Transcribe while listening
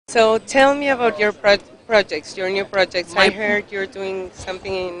So tell me about your projects, your new projects. I heard you're doing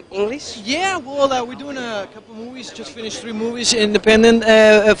something in English. Yeah, well, we're doing a couple movies. Just finished 3 movies, independent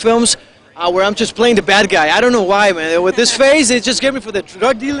films, where I'm just playing the bad guy. I don't know why, man. With this face, it just gave me for the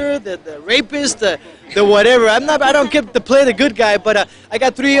drug dealer, the rapist, the whatever. I don't get to play the good guy, but I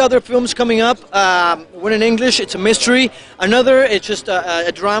got 3 other films coming up. One in English. It's a mystery. Another, it's just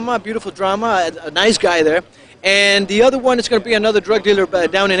a drama, a beautiful drama. A nice guy there. And the other one is going to be another drug dealer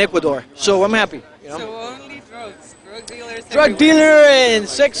down in Ecuador. So I'm happy. You know? So only drugs, drug dealers. Drug dealer and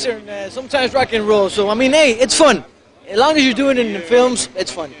sex and sometimes rock and roll. So I mean, hey, it's fun. As long as you do it in the films,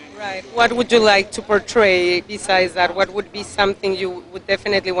 it's fun. Right. What would you like to portray besides that? What would be something you would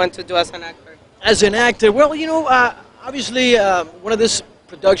definitely want to do as an actor? As an actor, well, you know, obviously, one of these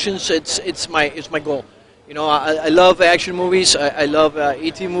productions, it's my goal. You know, I love action movies. I love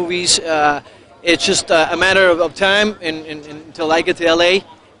ET movies. It's just a matter of time until I get to LA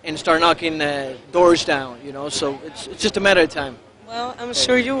and start knocking doors down, you know, so it's just a matter of time. Well, I'm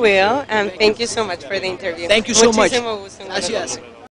sure you will, and thank you so much for the interview. Thank you so much. Muchísimo gusto. Gracias.